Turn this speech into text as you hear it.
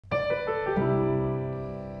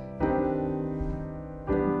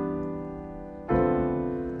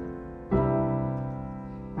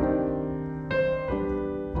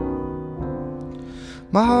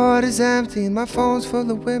My heart is empty and my phone's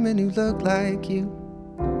full of women who look like you.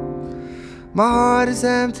 My heart is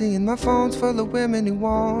empty and my phone's full of women who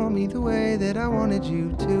want me the way that I wanted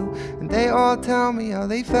you to. And they all tell me how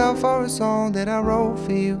they fell for a song that I wrote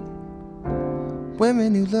for you.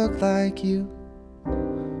 Women who look like you.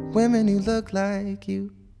 Women who look like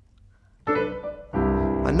you.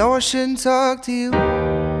 I know I shouldn't talk to you.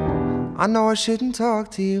 I know I shouldn't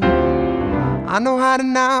talk to you. I know how to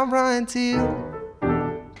not run to you,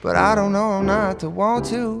 but I don't know not to want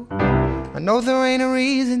to. I know there ain't a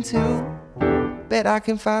reason to. Bet I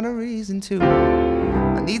can find a reason to.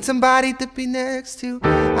 I need somebody to be next to.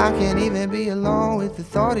 I can't even be alone with the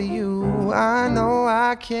thought of you. I know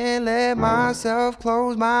I can't let myself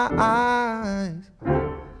close my eyes.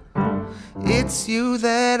 It's you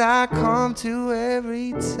that I come to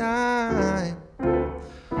every time.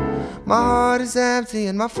 My heart is empty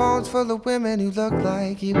and my phone's full of women who look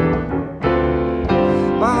like you.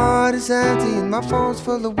 My heart is empty and my phone's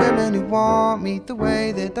full of women who want me the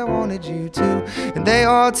way that I wanted you to. And they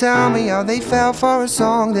all tell me how they fell for a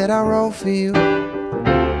song that I wrote for you.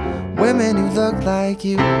 Women who look like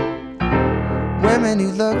you. Women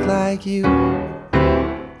who look like you.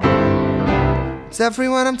 It's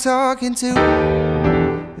everyone I'm talking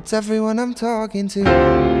to. It's everyone I'm talking to.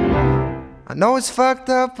 I know it's fucked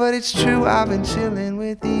up, but it's true. I've been chilling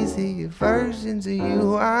with easier versions of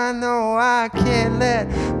you. I know I can't let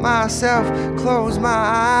myself close my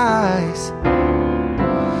eyes.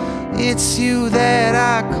 It's you that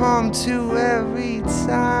I come to every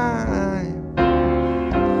time.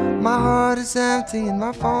 My heart is empty and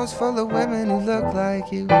my phone's full of women who look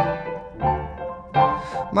like you.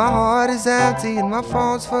 My heart is empty and my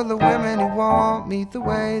phone's full of women who want me the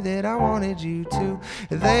way that I wanted you to.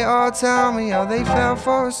 And they all tell me how they fell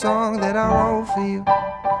for a song that I wrote for you.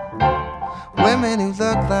 Women who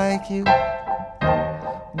look like you.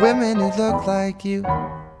 Women who look like you.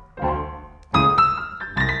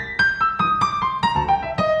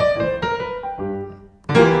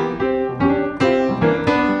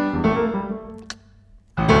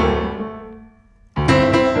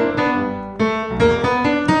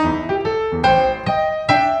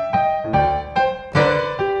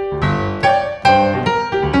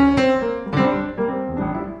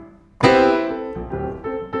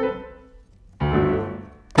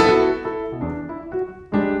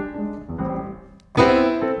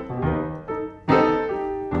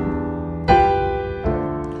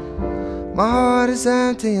 My heart is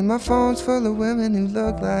empty and my phone's full of women who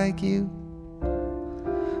look like you.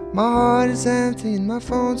 My heart is empty and my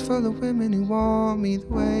phone's full of women who want me the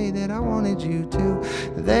way that I wanted you to.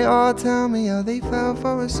 They all tell me how they fell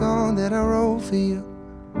for a song that I wrote for you.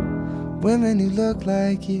 Women who look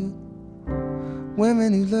like you.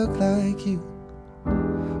 Women who look like you.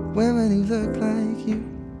 Women who look like you.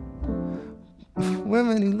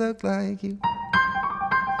 Women who look like you.